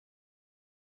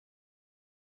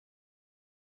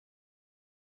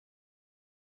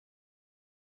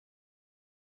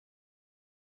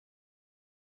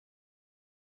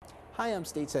Hi, I'm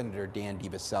State Senator Dan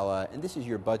Debicella, and this is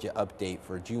your budget update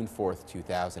for June 4th,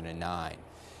 2009.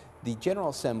 The General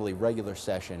Assembly regular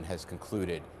session has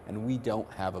concluded, and we don't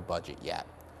have a budget yet.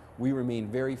 We remain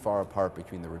very far apart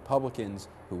between the Republicans,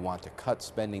 who want to cut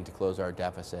spending to close our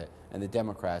deficit, and the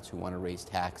Democrats, who want to raise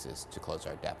taxes to close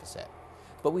our deficit.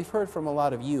 But we've heard from a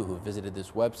lot of you who visited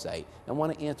this website and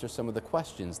want to answer some of the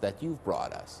questions that you've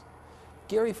brought us.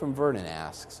 Gary from Vernon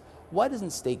asks, why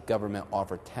doesn't state government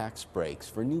offer tax breaks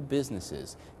for new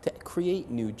businesses to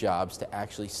create new jobs to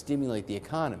actually stimulate the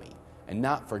economy, and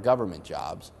not for government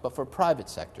jobs, but for private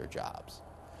sector jobs?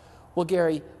 Well,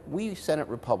 Gary, we Senate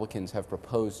Republicans have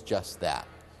proposed just that.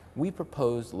 We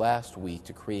proposed last week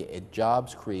to create a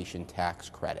jobs creation tax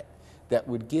credit that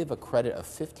would give a credit of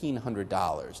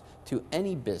 $1,500 to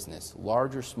any business,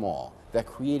 large or small, that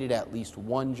created at least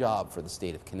one job for the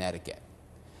state of Connecticut.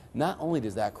 Not only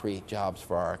does that create jobs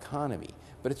for our economy,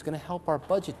 but it's going to help our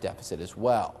budget deficit as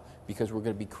well, because we're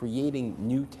going to be creating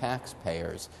new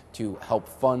taxpayers to help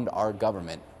fund our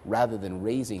government rather than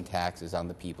raising taxes on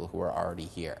the people who are already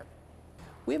here.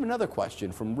 We have another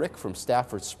question from Rick from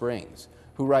Stafford Springs,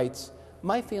 who writes,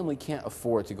 my family can't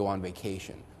afford to go on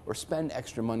vacation or spend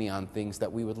extra money on things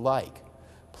that we would like.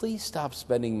 Please stop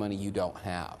spending money you don't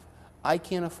have. I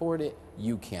can't afford it,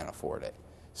 you can't afford it.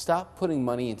 Stop putting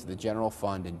money into the general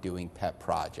fund and doing pet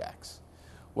projects.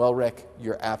 Well, Rick,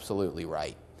 you're absolutely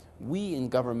right. We in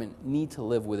government need to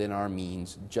live within our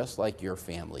means just like your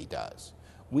family does.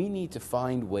 We need to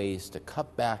find ways to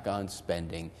cut back on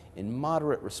spending in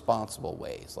moderate, responsible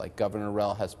ways like Governor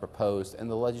Rell has proposed and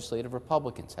the legislative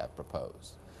Republicans have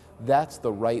proposed. That's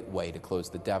the right way to close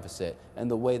the deficit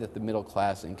and the way that the middle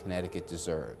class in Connecticut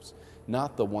deserves,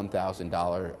 not the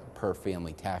 $1,000 per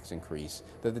family tax increase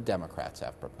that the Democrats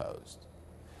have proposed.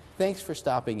 Thanks for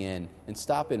stopping in, and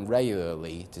stop in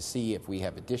regularly to see if we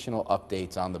have additional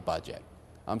updates on the budget.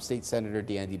 I'm State Senator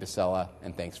Dan Debicella,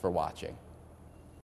 and thanks for watching.